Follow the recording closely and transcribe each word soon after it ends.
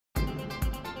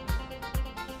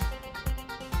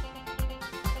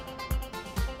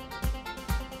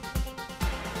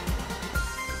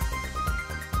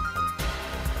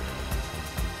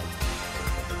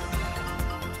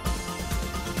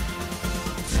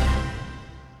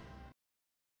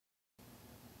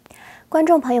观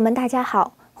众朋友们，大家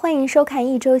好，欢迎收看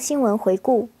一周新闻回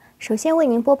顾。首先为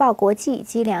您播报国际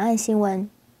及两岸新闻。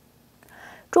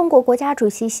中国国家主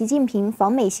席习近平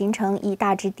访美行程已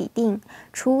大致底定，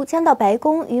除将到白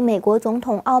宫与美国总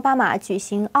统奥巴马举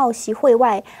行澳习会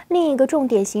外，另一个重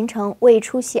点行程为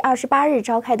出席28日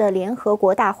召开的联合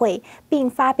国大会，并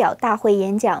发表大会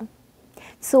演讲。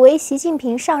此为习近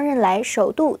平上任来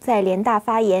首度在联大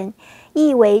发言，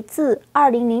意为自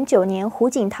2009年胡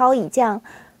锦涛以降，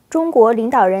中国领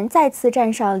导人再次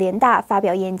站上联大发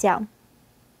表演讲。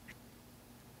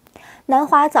南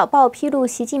华早报披露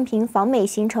习近平访美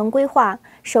行程规划，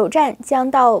首站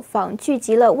将到访聚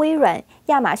集了微软、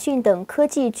亚马逊等科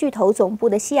技巨头总部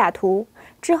的西雅图，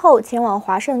之后前往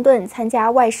华盛顿参加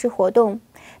外事活动，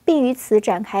并于此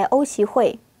展开欧习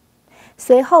会。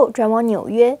随后转往纽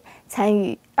约，参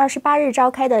与28日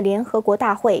召开的联合国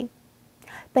大会。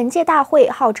本届大会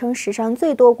号称史上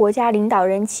最多国家领导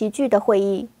人齐聚的会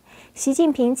议，习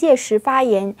近平届时发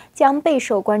言将备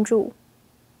受关注。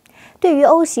对于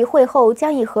欧习会后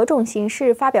将以何种形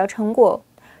式发表成果，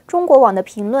中国网的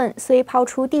评论虽抛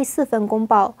出第4份公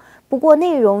报，不过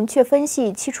内容却分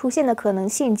析其出现的可能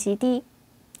性极低。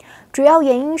主要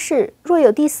原因是，若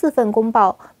有第4份公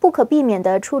报，不可避免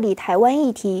地处理台湾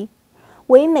议题，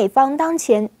唯美方当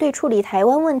前对处理台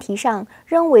湾问题上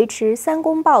仍维持3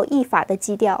公报1法的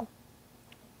基调。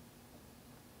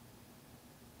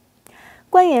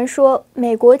官员说，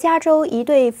美国加州一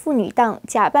对父女档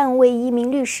假扮为移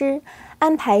民律师，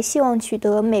安排希望取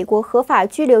得美国合法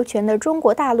居留权的中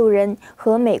国大陆人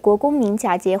和美国公民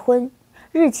假结婚，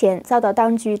日前遭到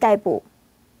当局逮捕。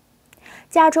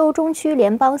加州中区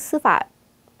联邦司法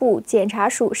部检察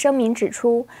署声明指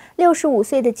出，65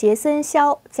岁的杰森·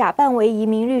肖假扮为移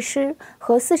民律师，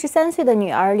和43岁的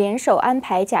女儿联手安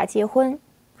排假结婚。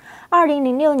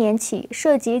2006年起，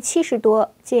涉及70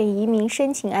多件移民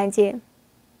申请案件。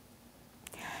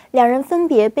两人分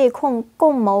别被控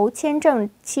共谋签证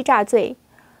欺诈罪，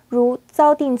如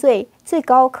遭定罪，最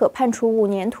高可判处5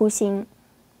年徒刑。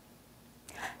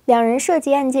两人涉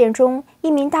及案件中，一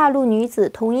名大陆女子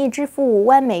同意支付5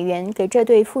万美元给这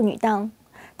对父女档。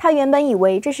她原本以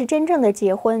为这是真正的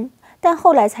结婚，但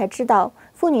后来才知道，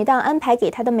父女档安排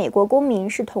给她的美国公民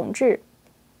是同志。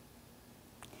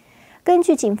根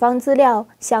据警方资料，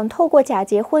想透过假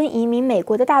结婚移民美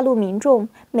国的大陆民众，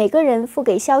每个人付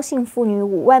给萧姓妇女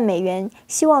5万美元，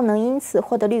希望能因此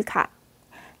获得绿卡。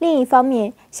另一方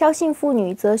面，萧姓妇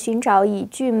女则寻找已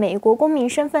具美国公民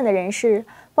身份的人士，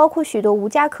包括许多无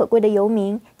家可归的游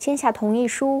民，签下同意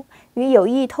书，与有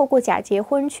意透过假结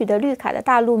婚取得绿卡的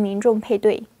大陆民众配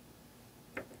对。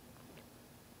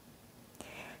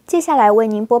接下来为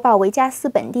您播报维加斯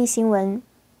本地新闻。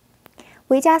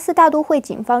维加斯大都会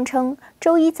警方称，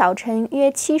周一早晨约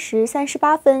7时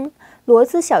38分，罗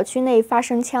兹小区内发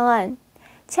生枪案，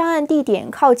枪案地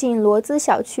点靠近罗兹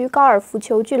小区高尔夫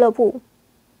球俱乐部。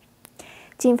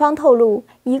警方透露，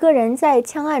一个人在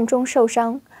枪案中受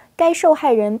伤，该受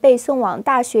害人被送往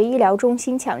大学医疗中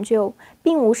心抢救，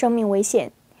并无生命危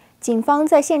险。警方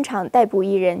在现场逮捕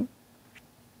一人。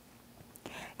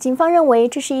警方认为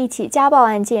这是一起家暴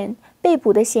案件。被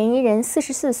捕的嫌疑人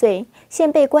44岁，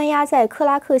现被关押在克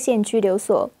拉克县拘留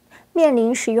所，面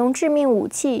临使用致命武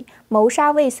器、谋杀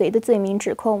未遂的罪名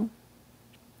指控。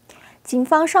警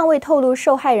方尚未透露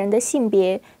受害人的性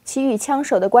别、其与枪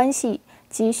手的关系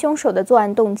及凶手的作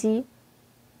案动机。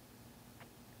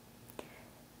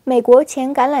美国前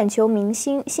橄榄球明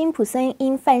星辛普森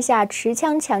因犯下持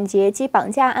枪抢劫及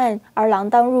绑架案而锒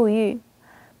铛入狱。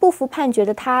不服判决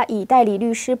的他以代理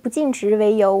律师不尽职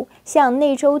为由，向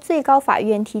内州最高法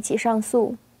院提起上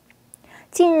诉。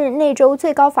近日，内州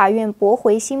最高法院驳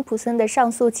回辛普森的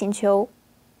上诉请求。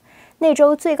内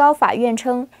州最高法院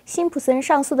称，辛普森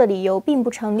上诉的理由并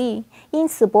不成立，因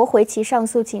此驳回其上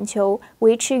诉请求，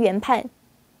维持原判。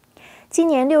今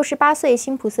年68岁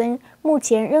辛普森目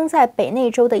前仍在北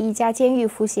内州的一家监狱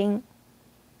服刑。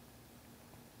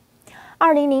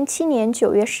2007年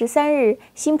9月13日，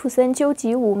辛普森纠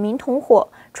集5名同伙，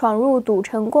闯入赌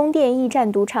城宫殿驿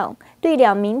站赌场，对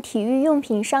2名体育用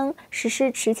品商实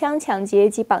施持枪抢劫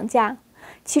及绑架。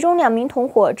其中2名同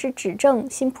伙指证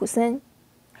辛普森，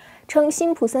称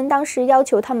辛普森当时要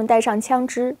求他们带上枪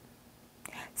支。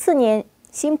次年，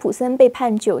辛普森被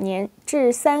判9年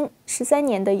至13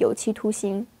年的有期徒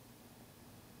刑。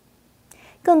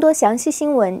更多详细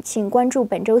新闻，请关注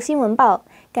本周新闻报。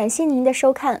感谢您的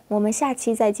收看，我们下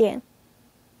期再见。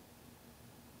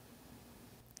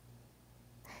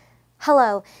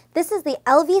Hello, this is the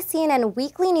LVCNN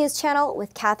Weekly News Channel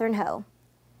with Catherine Ho.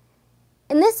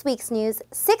 In this week's news,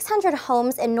 600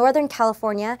 homes in Northern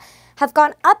California have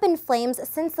gone up in flames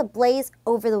since the blaze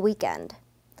over the weekend.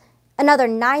 Another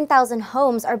 9,000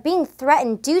 homes are being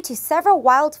threatened due to several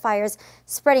wildfires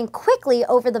spreading quickly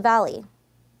over the valley.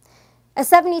 A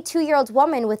 72-year-old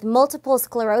woman with multiple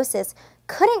sclerosis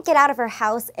couldn't get out of her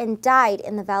house and died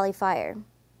in the valley fire.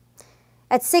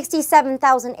 At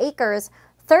 67,000 acres,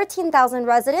 13,000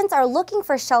 residents are looking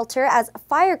for shelter as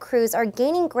fire crews are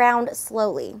gaining ground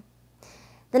slowly.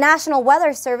 The National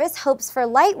Weather Service hopes for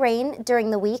light rain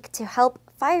during the week to help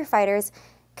firefighters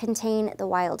contain the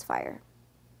wildfire.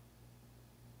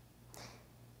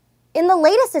 In the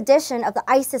latest edition of the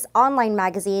ISIS online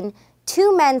magazine,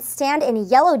 two men stand in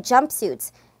yellow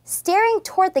jumpsuits, staring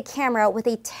toward the camera with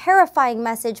a terrifying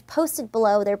message posted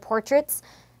below their portraits,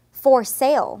 "For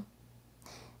sale."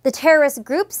 The terrorist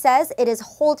group says it is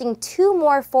holding two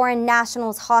more foreign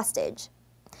nationals hostage.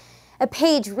 A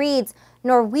page reads,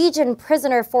 "Norwegian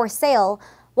prisoner for sale,"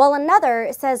 while another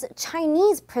says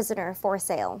 "Chinese prisoner for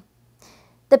sale."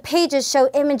 The pages show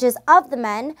images of the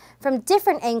men from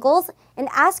different angles and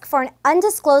ask for an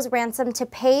undisclosed ransom to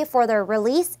pay for their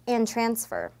release and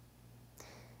transfer.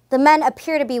 The men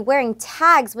appear to be wearing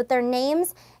tags with their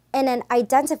names and an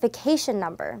identification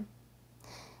number.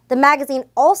 The magazine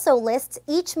also lists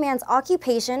each man's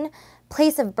occupation,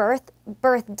 place of birth,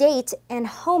 birth date, and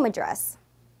home address.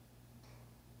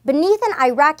 Beneath an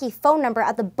Iraqi phone number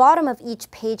at the bottom of each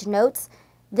page notes,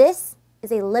 "This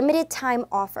is a limited time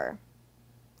offer."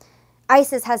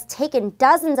 ISIS has taken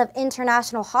dozens of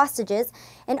international hostages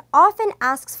and often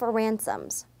asks for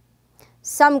ransoms.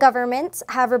 Some governments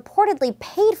have reportedly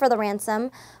paid for the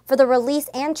ransom for the release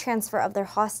and transfer of their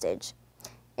hostage.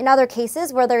 In other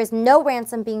cases where there is no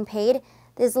ransom being paid,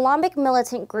 the Islamic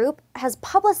militant group has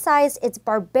publicized its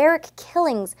barbaric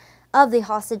killings of the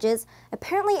hostages,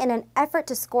 apparently in an effort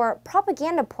to score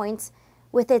propaganda points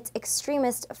with its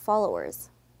extremist followers.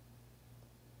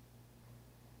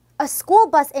 A school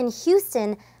bus in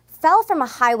Houston fell from a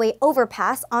highway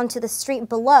overpass onto the street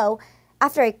below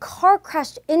after a car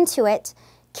crashed into it,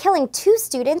 killing 2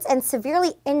 students and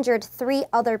severely injured 3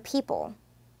 other people.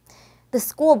 The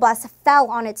school bus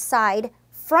fell on its side,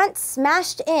 front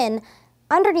smashed in,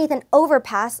 underneath an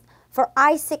overpass for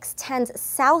I-610's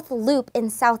South Loop in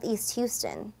southeast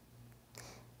Houston.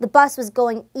 The bus was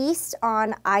going east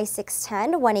on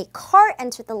I-610 when a car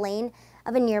entered the lane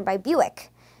of a nearby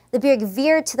Buick. The Buick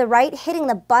veered to the right, hitting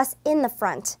the bus in the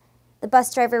front. The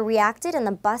bus driver reacted and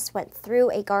the bus went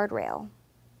through a guardrail.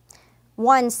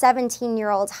 One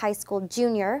 17-year-old high school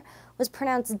junior was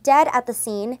pronounced dead at the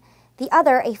scene. The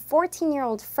other, a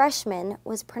 14-year-old freshman,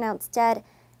 was pronounced dead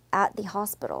at the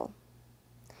hospital.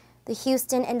 The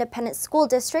Houston Independent School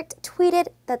District tweeted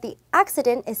that the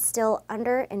accident is still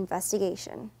under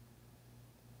investigation.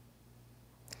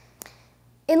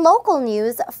 In local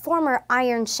news, former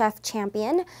Iron Chef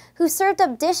champion, who served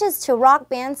up dishes to rock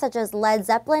bands such as Led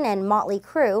Zeppelin and Motley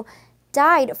Crue,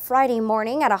 died Friday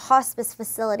morning at a hospice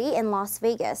facility in Las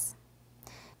Vegas.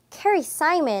 Carrie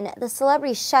Simon, the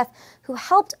celebrity chef who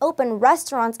helped open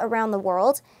restaurants around the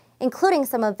world, including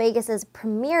some of Vegas's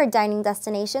premier dining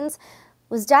destinations,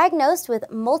 was diagnosed with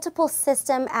multiple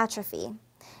system atrophy,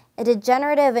 a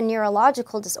degenerative and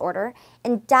neurological disorder,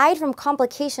 and died from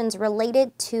complications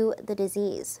related to the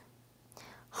disease.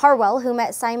 Harwell, who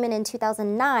met Simon in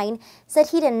 2009, said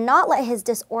he did not let his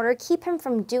disorder keep him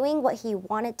from doing what he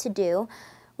wanted to do,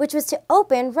 which was to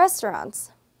open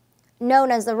restaurants.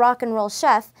 Known as the rock and roll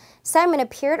chef, Simon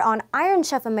appeared on Iron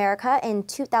Chef America in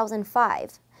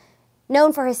 2005.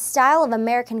 Known for his style of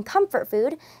American comfort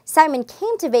food, Simon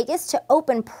came to Vegas to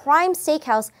open Prime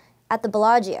Steakhouse at the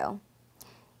Bellagio.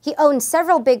 He owned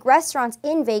several big restaurants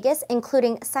in Vegas,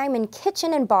 including Simon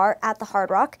Kitchen and Bar at the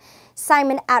Hard Rock,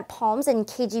 Simon at Palms, and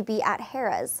KGB at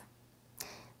Harrah's.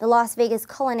 The Las Vegas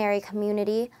culinary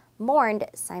community mourned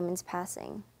Simon's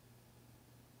passing.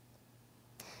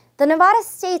 The Nevada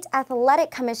State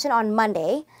Athletic Commission on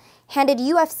Monday handed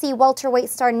UFC welterweight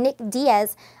star Nick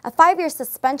Diaz a 5-year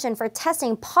suspension for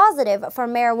testing positive for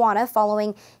marijuana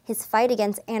following his fight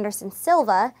against Anderson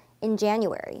Silva in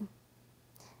January.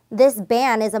 This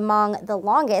ban is among the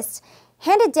longest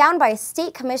handed down by a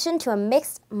state commission to a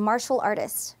mixed martial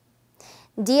artist.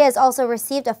 Diaz also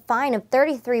received a fine of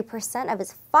 33% of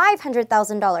his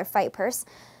 $500,000 fight purse,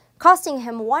 costing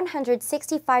him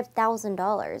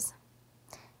 $165,000.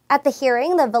 At the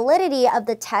hearing, the validity of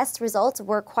the test results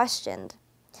were questioned.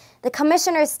 The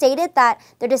commissioner stated that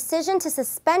their decision to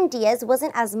suspend Diaz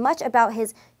wasn't as much about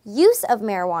his use of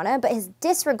marijuana, but his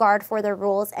disregard for their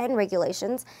rules and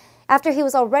regulations, after he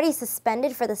was already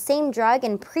suspended for the same drug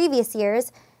in previous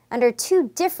years under 2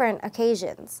 different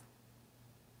occasions.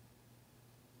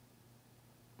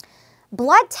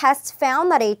 Blood tests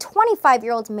found that a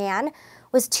 25-year-old man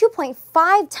was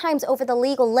 2.5 times over the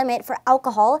legal limit for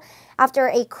alcohol after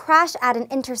a crash at an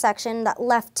intersection that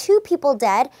left 2 people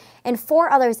dead and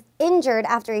 4 others injured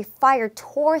after a fire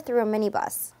tore through a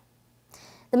minibus.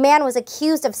 The man was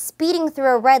accused of speeding through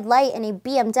a red light in a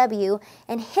BMW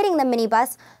and hitting the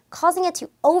minibus, causing it to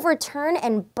overturn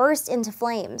and burst into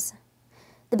flames.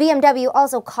 The BMW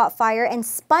also caught fire and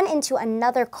spun into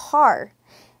another car.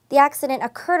 The accident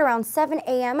occurred around 7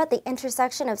 a.m. at the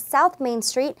intersection of South Main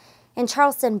Street and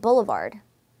Charleston Boulevard.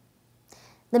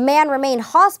 The man remained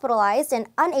hospitalized and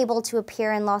unable to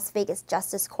appear in Las Vegas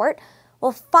Justice Court,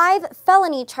 while 5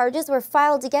 felony charges were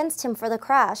filed against him for the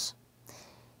crash.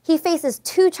 He faces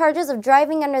 2 charges of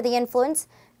driving under the influence,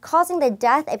 causing the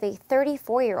death of a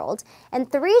 34-year-old,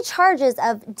 and 3 charges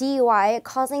of DUI,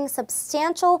 causing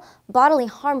substantial bodily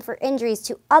harm for injuries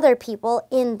to other people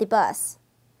in the bus.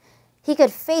 He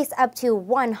could face up to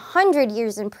 100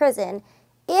 years in prison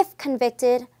if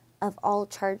convicted of all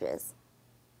charges.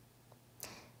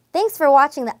 Thanks for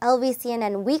watching the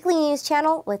LVCNN Weekly News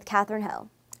Channel with Catherine Ho.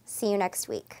 See you next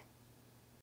week.